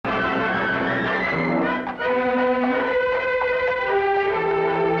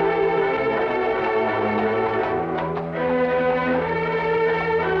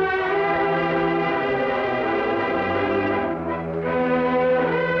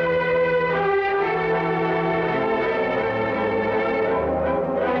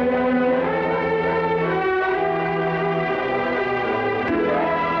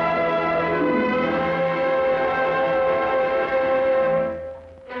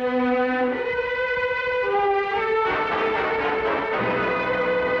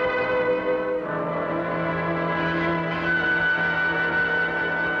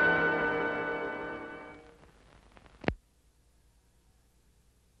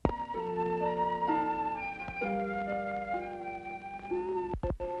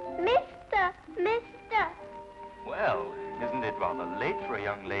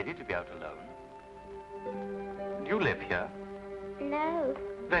young lady to be out alone. Do you live here? No.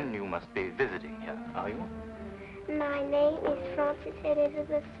 Then you must be visiting here, are you? My name is Frances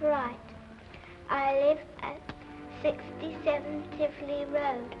Elizabeth Wright. I live at 67 Tivoli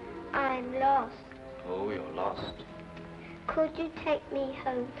Road. I'm lost. Oh, you're lost. Could you take me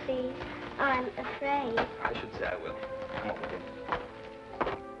home, please? I'm afraid. I should say I will. Come on with him.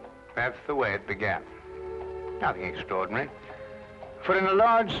 That's the way it began. Nothing extraordinary. For in a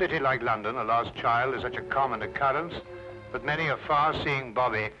large city like London, a lost child is such a common occurrence that many a far-seeing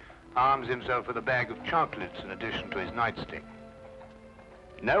bobby arms himself with a bag of chocolates in addition to his nightstick.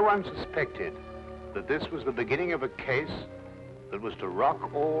 No one suspected that this was the beginning of a case that was to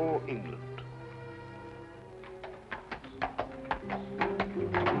rock all England.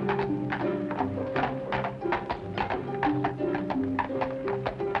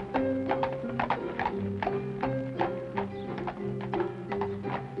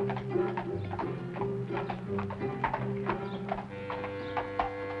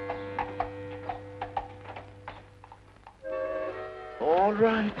 All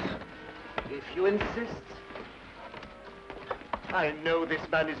right, if you insist. I know this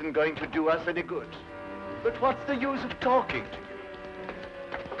man isn't going to do us any good. But what's the use of talking to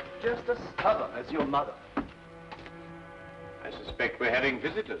you? Just as stubborn as your mother. I suspect we're having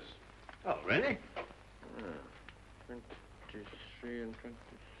visitors. Oh, really? 23 and 27.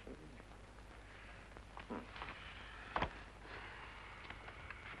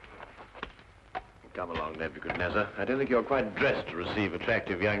 Come along, Nebuchadnezzar. I don't think you're quite dressed to receive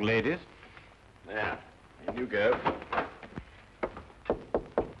attractive young ladies. There, in you go.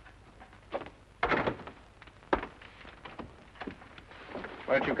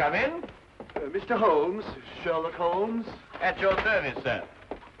 Won't you come in? Mr. Holmes, Sherlock Holmes. At your service,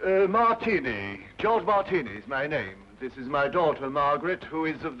 sir. Martini. George Martini is my name. This is my daughter, Margaret, who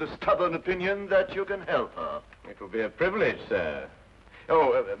is of the stubborn opinion that you can help her. It will be a privilege, sir.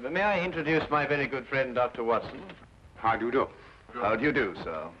 Oh, may I introduce my very good friend, Dr. Watson? How do you do? How do you do,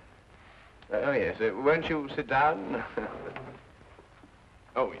 sir? Oh, yes. Won't you sit down?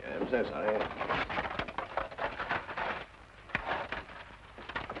 Oh, yeah, I'm so sorry.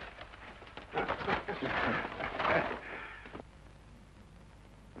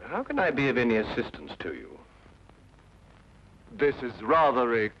 How can I be of any assistance to you? This is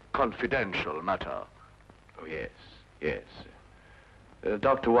rather a confidential matter. Oh, yes, yes.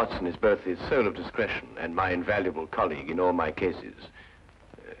 Dr. Watson is both the soul of discretion and my invaluable colleague in all my cases,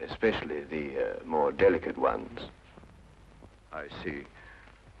 especially the more delicate ones. I see.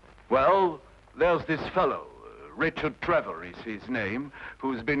 Well, there's this fellow, Richard Trevor is his name,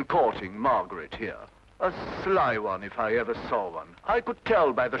 who's been courting Margaret here. A sly one, if I ever saw one. I could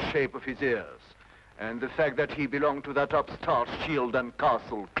tell by the shape of his ears, and the fact that he belonged to that upstart Shield and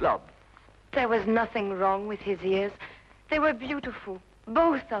Castle club. There was nothing wrong with his ears. They were beautiful,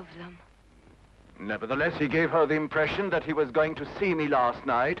 both of them. Nevertheless, he gave her the impression that he was going to see me last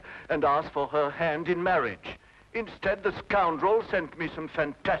night and ask for her hand in marriage. Instead, the scoundrel sent me some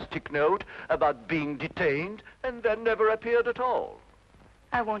fantastic note about being detained and then never appeared at all.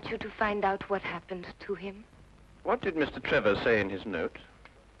 I want you to find out what happened to him. What did Mr. Trevor say in his note?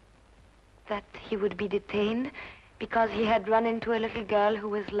 That he would be detained because he had run into a little girl who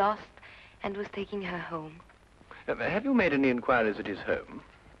was lost and was taking her home. Have you made any inquiries at his home?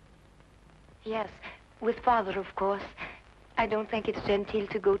 Yes, with Father, of course. I don't think it's genteel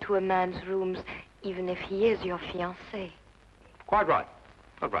to go to a man's rooms, even if he is your fiancé. Quite right.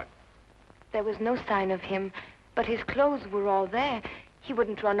 Quite right. There was no sign of him, but his clothes were all there. He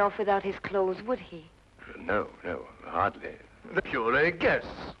wouldn't run off without his clothes, would he? No, hardly. The pure guess.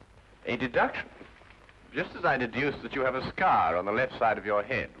 A deduction. Just as I deduced that you have a scar on the left side of your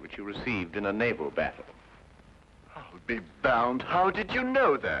head, which you received in a naval battle. I'll be bound. How did you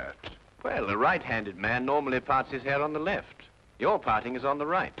know that? Well, a right-handed man normally parts his hair on the left. Your parting is on the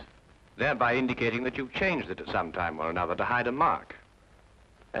right, thereby indicating that you've changed it at some time or another to hide a mark.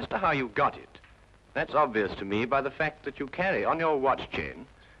 As to how you got it, that's obvious to me by the fact that you carry on your watch chain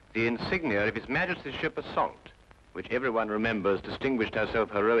the insignia of His Majesty's ship Assault, which everyone remembers distinguished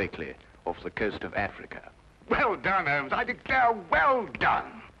herself heroically off the coast of Africa. Well done, Holmes. I declare, well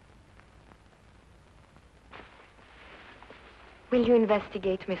done. Will you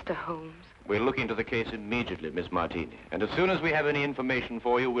investigate, Mr. Holmes? We'll look into the case immediately, Miss Martini. And as soon as we have any information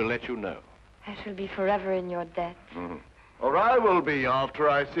for you, we'll let you know. I shall be forever in your debt. Mm-hmm. Or I will be after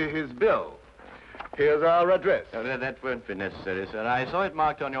I see his bill. Here's our address. Oh, that won't be necessary, sir. I saw it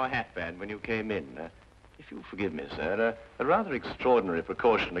marked on your hatband when you came in. If you'll forgive me, sir, a rather extraordinary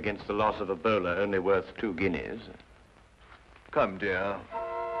precaution against the loss of a bowler only worth 2 guineas. Come, dear.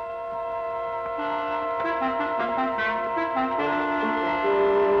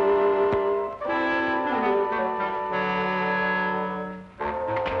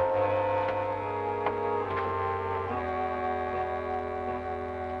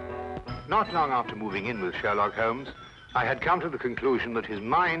 Not long after moving in with Sherlock Holmes, I had come to the conclusion that his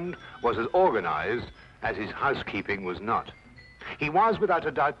mind was as organized as his housekeeping was not. He was, without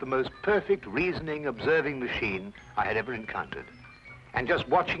a doubt, the most perfect reasoning, observing machine I had ever encountered. And just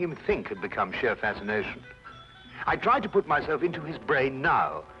watching him think had become sheer fascination. I tried to put myself into his brain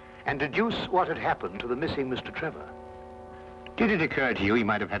now and deduce what had happened to the missing Mr. Trevor. Did it occur to you he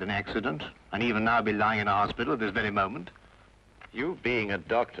might have had an accident and even now be lying in a hospital at this very moment? You, being a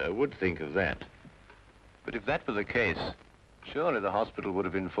doctor, would think of that. But if that were the case, surely the hospital would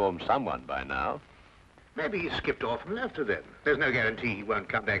have informed someone by now. Maybe he skipped off and left her then. There's no guarantee he won't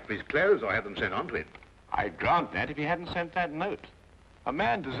come back for his clothes or have them sent on to him. I'd grant that if he hadn't sent that note. A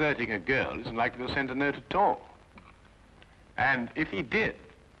man deserting a girl isn't likely to send a note at all. And if he did,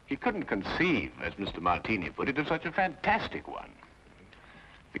 he couldn't conceive, as Mr. Martini put it, of such a fantastic one.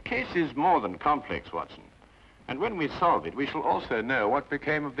 The case is more than complex, Watson. And when we solve it, we shall also know what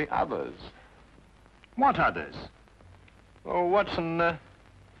became of the others. What others? Oh, Watson,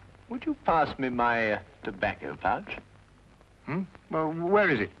 would you pass me my tobacco pouch? Well, where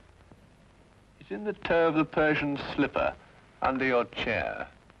is it? It's in the toe of the Persian slipper, under your chair.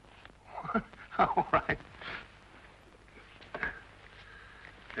 All right.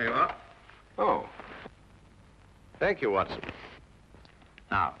 There you are. Oh. Thank you, Watson.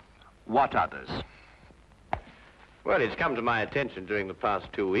 Now, what others? Well, it's come to my attention during the past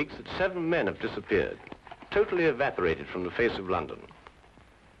 2 weeks that 7 men have disappeared, totally evaporated from the face of London.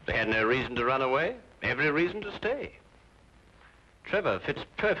 They had no reason to run away, every reason to stay. Trevor fits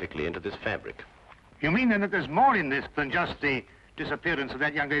perfectly into this fabric. You mean then that there's more in this than just the disappearance of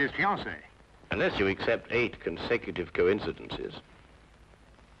that young lady's fiancé? Unless you accept 8 consecutive coincidences.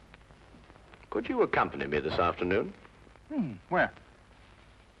 Could you accompany me this afternoon? Where?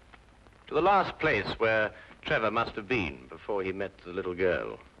 To the last place where Trevor must have been before he met the little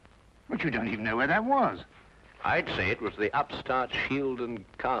girl. But you don't even know where that was. I'd say it was the upstart Shield and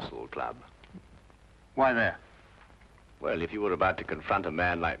Castle Club. Why there? Well, if you were about to confront a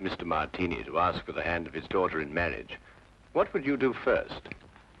man like Mr. Martini to ask for the hand of his daughter in marriage, what would you do first?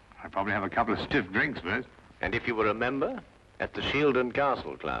 I'd probably have a couple of stiff drinks first. And if you were a member? At the Shield and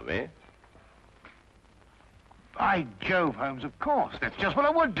Castle Club, eh? By Jove, Holmes, of course. That's just what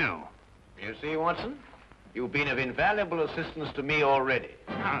I would do. You see, Watson? You've been of invaluable assistance to me already.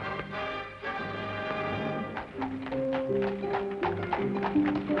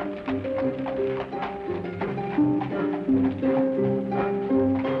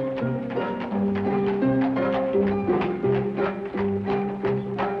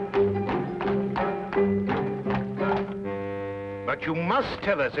 But you must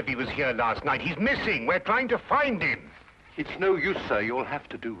tell us if he was here last night. He's missing. We're trying to find him. It's no use, sir. You'll have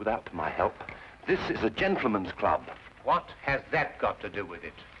to do without my help. This is a gentleman's club. What has that got to do with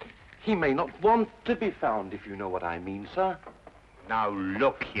it? He may not want to be found, if you know what I mean, sir. Now,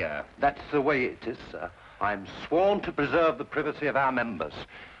 look here. That's the way it is, sir. I'm sworn to preserve the privacy of our members.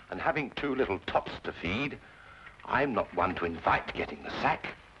 And having 2 little tots to feed, I'm not one to invite getting the sack.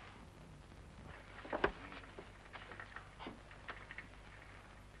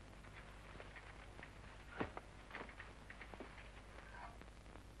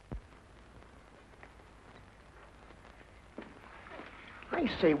 I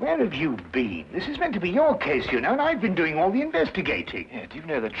say, where have you been? This is meant to be your case, you know, and I've been doing all the investigating. Yeah, do you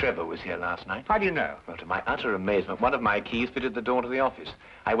know that Trevor was here last night? How do you know? Well, to my utter amazement, one of my keys fitted the door to the office.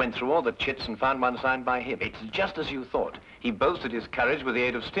 I went through all the chits and found one signed by him. It's just as you thought. He boasted his courage with the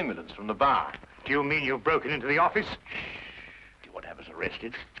aid of stimulants from the bar. Do you mean you've broken into the office? Do you want to have us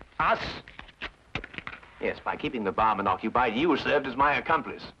arrested? Us? Yes, by keeping the barman occupied, you served as my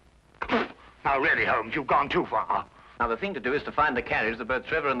accomplice. Now, really, Holmes, you've gone too far. Now, the thing to do is to find the carriage that both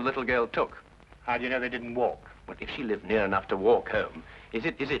Trevor and the little girl took. How do you know they didn't walk? But if she lived near enough to walk home, is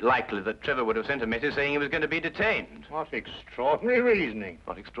it likely that Trevor would have sent a message saying he was going to be detained? What extraordinary reasoning.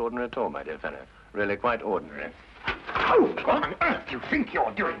 Not extraordinary at all, my dear fellow. Really quite ordinary. Oh, what on earth do you think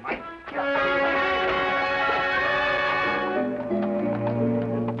you're doing, mate?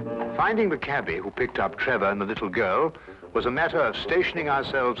 Finding the cabbie who picked up Trevor and the little girl was a matter of stationing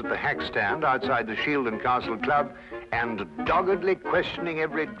ourselves at the hack stand outside the Shield and Castle Club and doggedly questioning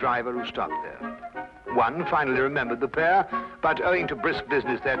every driver who stopped there. One finally remembered the pair, but owing to brisk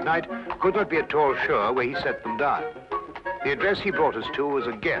business that night, could not be at all sure where he set them down. The address he brought us to was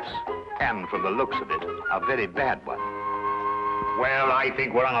a guess, and from the looks of it, a very bad one. Well, I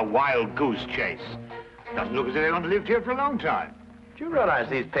think we're on a wild goose chase. Doesn't look as if anyone's lived here for a long time. Do you realize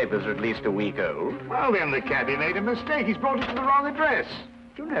these papers are at least a week old? Well, then the cabbie made a mistake. He's brought us to the wrong address.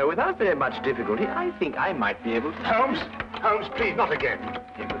 Do you know, without very much difficulty, I think I might be able to... Holmes, please, not again.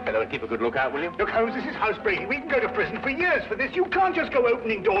 You good fellow, and keep a good lookout, will you? Look, Holmes, this is housebreaking. We can go to prison for years for this. You can't just go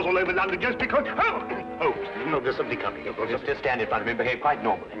opening doors all over London just because... Holmes, look, there's somebody coming. Just stand in front of me and behave quite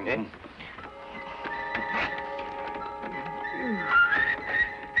normally, eh?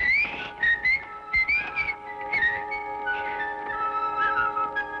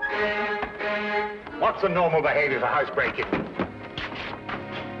 What's the normal behavior for housebreaking?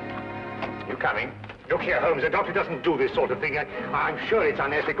 You coming? Look here, Holmes, a doctor doesn't do this sort of thing. I'm sure it's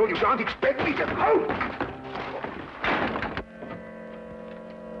unethical. You can't expect me to... Holmes!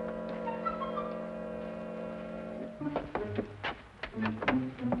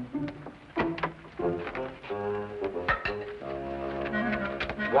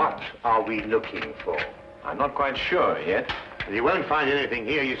 What are we looking for? I'm not quite sure yet. You won't find anything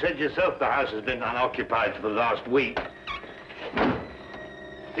here. You said yourself the house has been unoccupied for the last week.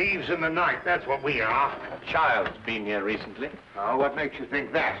 Thieves in the night, that's what we are. A child's been here recently. Oh, what makes you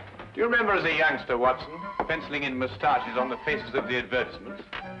think that? Do you remember as a youngster, Watson, penciling in moustaches on the faces of the advertisements?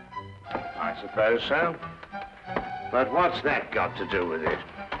 I suppose so. But what's that got to do with it?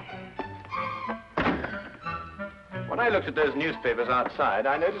 When I looked at those newspapers outside,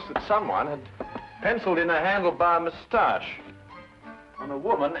 I noticed that someone had penciled in a handlebar moustache on a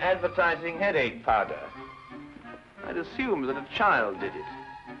woman advertising headache powder. I'd assumed that a child did it.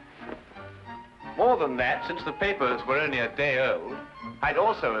 More than that, since the papers were only a day old, I'd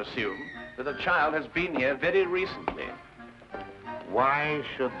also assumed that a child has been here very recently. Why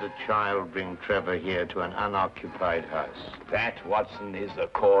should the child bring Trevor here to an unoccupied house? That, Watson, is the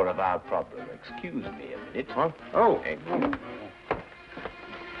core of our problem. Excuse me a minute. What? Oh.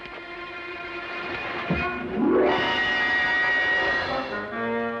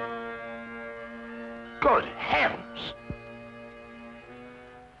 Good heavens!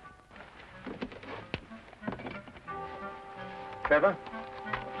 Trevor?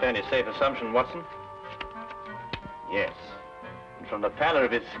 Fairly safe assumption, Watson. Yes. And from the pallor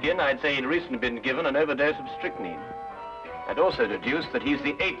of his skin, I'd say he'd recently been given an overdose of strychnine. I'd also deduce that he's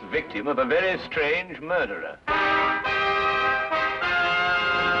the 8th victim of a very strange murderer.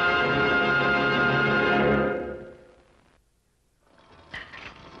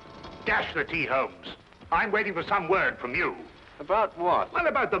 Dash the tea, Holmes. I'm waiting for some word from you. About what? Well,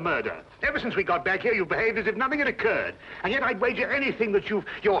 about the murder. Ever since we got back here, you've behaved as if nothing had occurred. And yet I'd wager anything that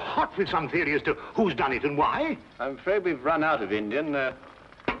you're hot with some theory as to who's done it and why. I'm afraid we've run out of Indian. I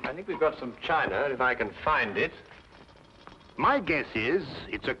think we've got some China, if I can find it. My guess is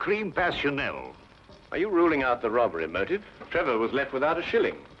it's a cream passionnel. Are you ruling out the robbery motive? Trevor was left without a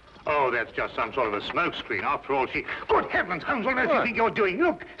shilling. Oh, that's just some sort of a smokescreen. After all, she... Good heavens, Holmes, what on earth do you think you're doing?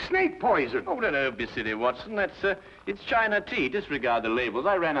 Look, snake poison. Oh, no, be silly, Watson. It's China tea. Disregard the labels.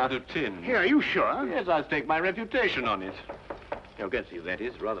 I ran out of tin. Here, are you sure? Yes, I'll stake my reputation on it. You'll get to you, that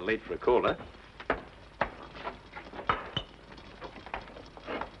is. Rather late for a caller.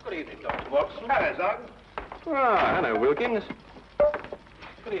 Good evening, Dr. Watson. Hello, Sergeant. Ah, hello, Wilkins.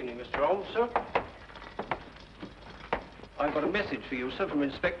 Good evening, Mr. Holmes, sir. I've got a message for you, sir, from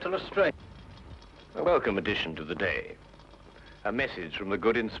Inspector Lestrade. A welcome addition to the day. A message from the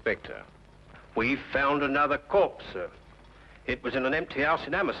good inspector. We've found another corpse, sir. It was in an empty house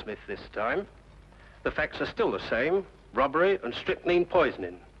in Hammersmith this time. The facts are still the same. Robbery and strychnine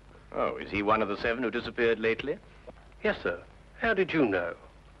poisoning. Oh, is he one of the 7 who disappeared lately? Yes, sir. How did you know?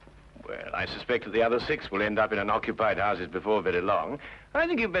 Well, I suspect that the other 6 will end up in unoccupied houses before very long. I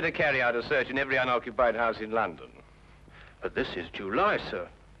think you'd better carry out a search in every unoccupied house in London. But this is July, sir,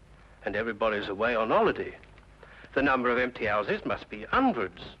 and everybody's away on holiday. The number of empty houses must be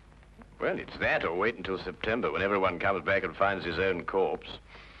hundreds. Well, it's that, or wait until September, when everyone comes back and finds his own corpse.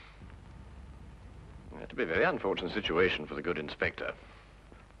 It'd be a very unfortunate situation for the good inspector.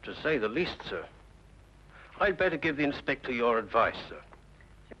 To say the least, sir. I'd better give the inspector your advice, sir.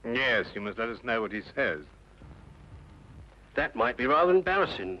 Yes, you must let us know what he says. That might be rather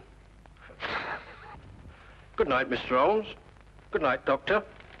embarrassing. Good night, Mr. Holmes. Good night, Doctor.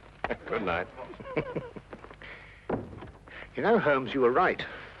 Good night. You know, Holmes, you were right.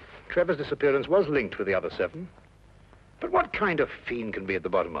 Trevor's disappearance was linked with the other 7. But what kind of fiend can be at the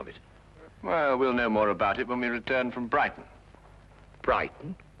bottom of it? Well, we'll know more about it when we return from Brighton.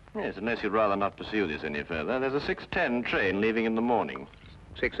 Brighton? Yes, unless you'd rather not pursue this any further. There's a 6:10 train leaving in the morning.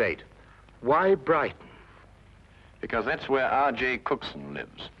 6:08. Why Brighton? Because that's where R.J. Cookson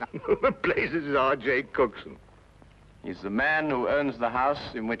lives. The place is R.J. Cookson. He's the man who owns the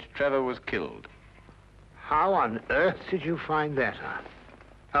house in which Trevor was killed. How on earth did you find that out?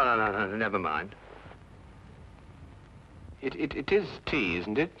 Oh, no, never mind. It is tea,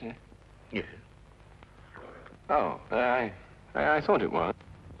 isn't it? Yes. Oh, I thought it was.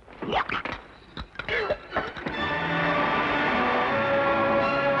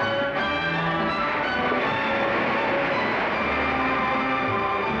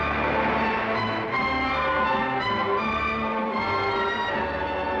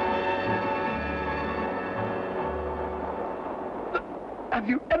 Have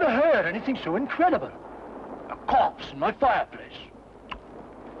you ever heard anything so incredible? A corpse in my fireplace.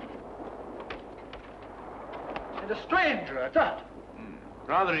 And a stranger at that.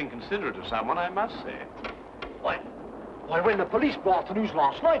 Rather inconsiderate of someone, I must say. Why, when the police brought the news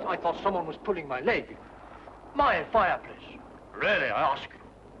last night, I thought someone was pulling my leg. My fireplace. Really, I ask you.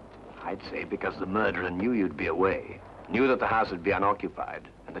 I'd say because the murderer knew you'd be away, knew that the house would be unoccupied,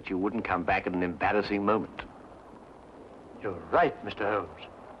 and that you wouldn't come back at an embarrassing moment. You're right, Mr. Holmes.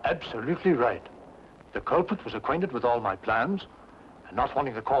 Absolutely right. The culprit was acquainted with all my plans, and not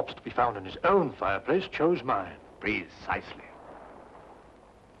wanting the corpse to be found in his own fireplace, chose mine. Precisely.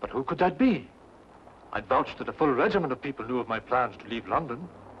 But who could that be? I'd vouched that a full regiment of people knew of my plans to leave London.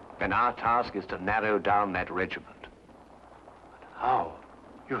 Then our task is to narrow down that regiment. How?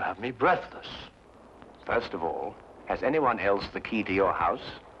 You have me breathless. First of all, has anyone else the key to your house?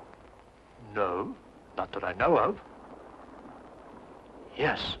 No, not that I know of.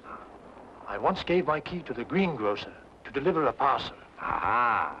 Yes. I once gave my key to the greengrocer to deliver a parcel.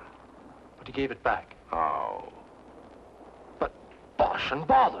 Aha. But he gave it back. Oh. But bosh and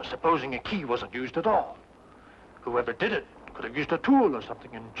bother, supposing a key wasn't used at all. Whoever did it could have used a tool or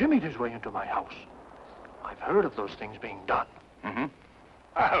something and jimmied his way into my house. I've heard of those things being done. Mm-hmm.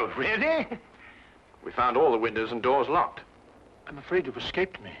 Oh, really? We found all the windows and doors locked. I'm afraid you've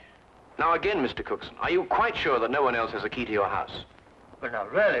escaped me. Now again, Mr. Cookson, are you quite sure that no one else has a key to your house? Well, now,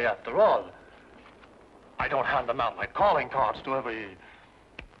 really, after all, I don't hand them out like calling cards to every...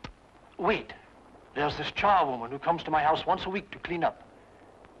 Wait. There's this charwoman who comes to my house once a week to clean up.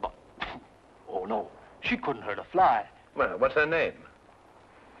 But, oh, no, she couldn't hurt a fly. Well, what's her name?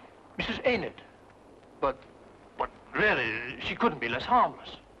 Mrs. Enid. But really, she couldn't be less harmless.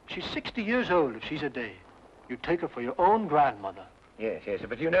 She's 60 years old if she's a day. You'd take her for your own grandmother. Yes,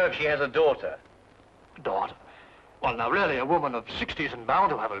 but you know if she has a daughter? Daughter? Well, now, really, a woman of 60 isn't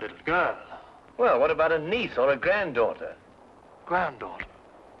bound to have a little girl. Well, what about a niece or a granddaughter? Granddaughter.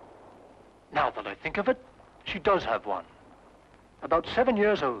 Now that I think of it, she does have one. About 7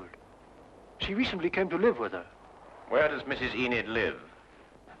 years old. She recently came to live with her. Where does Mrs. Enid live?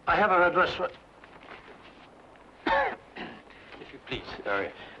 I have her address if you please.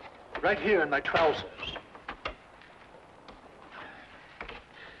 Sorry. Right here in my trousers.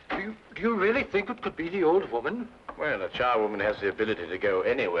 Do you really think it could be the old woman? Well, a charwoman has the ability to go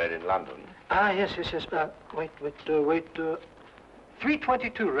anywhere in London. Ah, yes. Wait.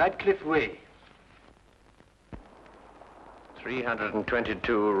 322 Radcliffe Way.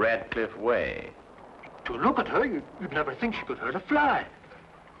 322 Radcliffe Way. To look at her, you'd never think she could hurt a fly.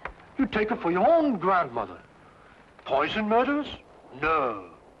 You'd take her for your own grandmother. Poison murders? No.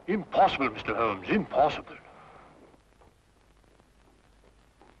 Impossible, Mr. Holmes, impossible.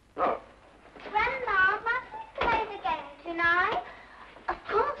 Oh. Grandma, must we play the game tonight? Of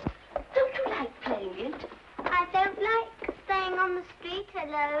course. Don't you like playing it? I don't like staying on the street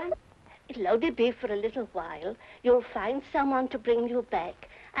alone. It'll only be for a little while. You'll find someone to bring you back,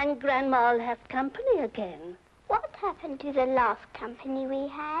 and Grandma'll have company again. What happened to the last company we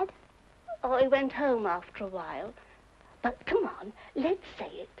had? Oh, he went home after a while. But come on, let's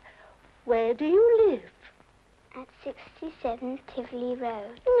say it. Where do you live? At 67 Tivoli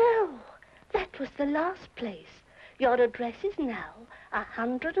Road. No, that was the last place. Your address is now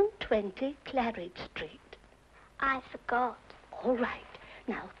 120 Claridge Street. I forgot. All right.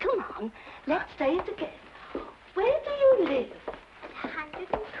 Now, come on, let's say it again. Where do you live?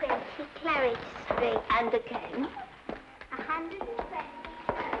 120 Claridge Street. And again? 120.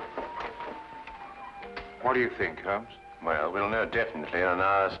 What do you think, Holmes? Well, we'll know definitely in an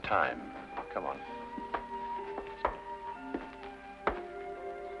hour's time. Come on.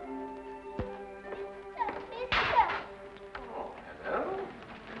 Oh, hello.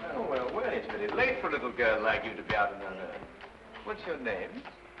 Oh, well, it's very late for a little girl like you to be out on her own. What's your name?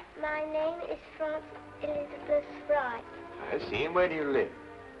 My name is Frances Elizabeth Wright. I see. And where do you live?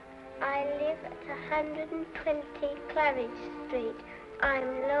 I live at 120 Claridge Street.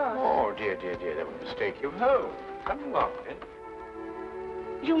 I'm lost. Oh, dear. That would mistake you home. Come along, then.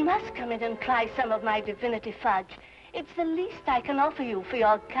 You must come in and try some of my divinity fudge. It's the least I can offer you for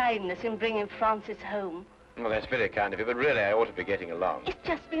your kindness in bringing Francis home. Well, that's very kind of you, but really I ought to be getting along. It's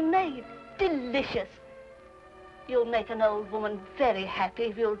just been made. Delicious. You'll make an old woman very happy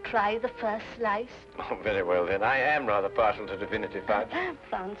if you'll try the first slice. Oh, very well then. I am rather partial to divinity fudge.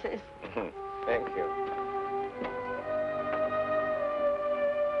 Francis. Thank you.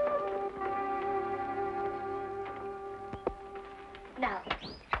 Now,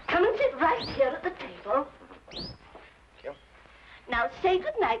 come and sit right here at the table. Thank you. Now, say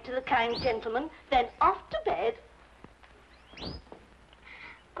good night to the kind gentleman, then off to bed.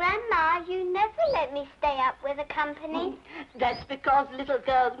 Grandma, you never let me stay up with the company. That's because little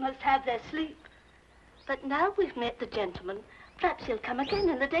girls must have their sleep. But now we've met the gentleman, perhaps he'll come again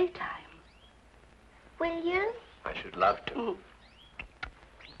in the daytime. Will you? I should love to.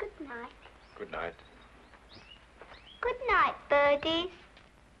 Good night. Good night. Good night, birdies.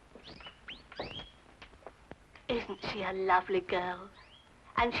 Isn't she a lovely girl?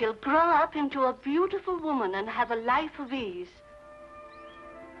 And she'll grow up into a beautiful woman and have a life of ease.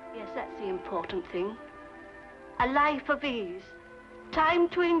 Yes, that's the important thing. A life of ease. Time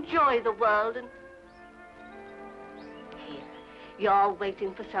to enjoy the world and... Here, you're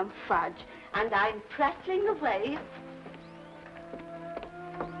waiting for some fudge, and I'm prattling away.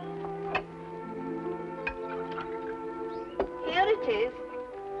 Here it is.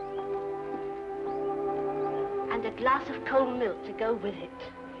 And a glass of cold milk to go with it.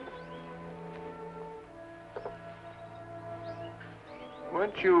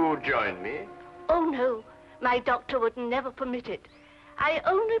 Won't you join me? Oh, no. My doctor would never permit it. I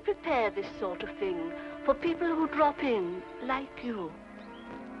only prepare this sort of thing for people who drop in, like you.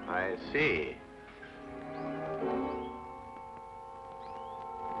 I see.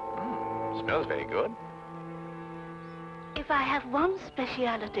 Smells very good. If I have one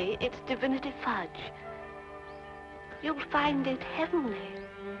speciality, it's divinity fudge. You'll find it heavenly.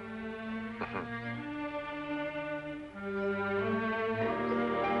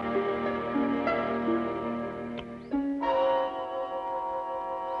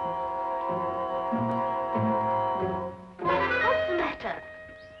 What's the matter?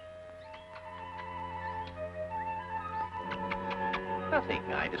 Nothing.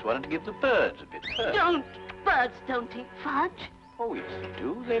 I just wanted to give the birds a bit first. Don't. Birds don't eat fudge. Oh, yes, they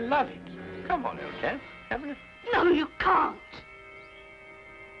do. They love it. Come on, old chap. Have a... No, you can't.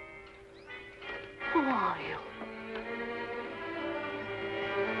 Who are you?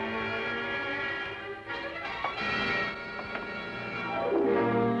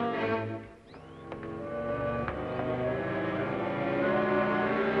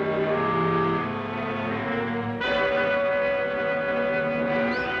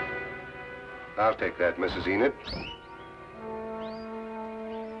 I'll take that, Mrs. Enid.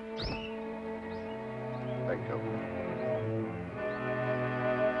 Thank you.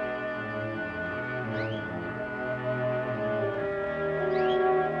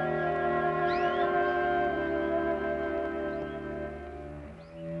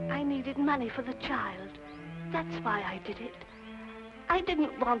 I needed money for the child. That's why I did it. I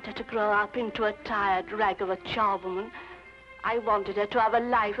didn't want her to grow up into a tired rag of a charwoman. I wanted her to have a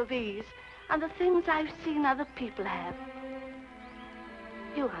life of ease and the things I've seen other people have.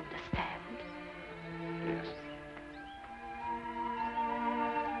 You understand? Yes.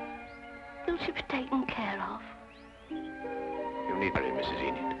 Will she be taken care of? You need worry, Mrs.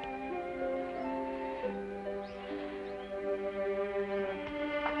 Enid.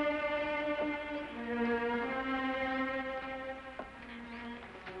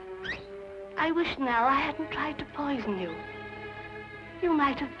 I wish now I hadn't tried to poison you. You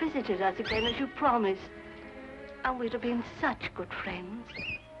might have visited us again as you promised, and we'd have been such good friends.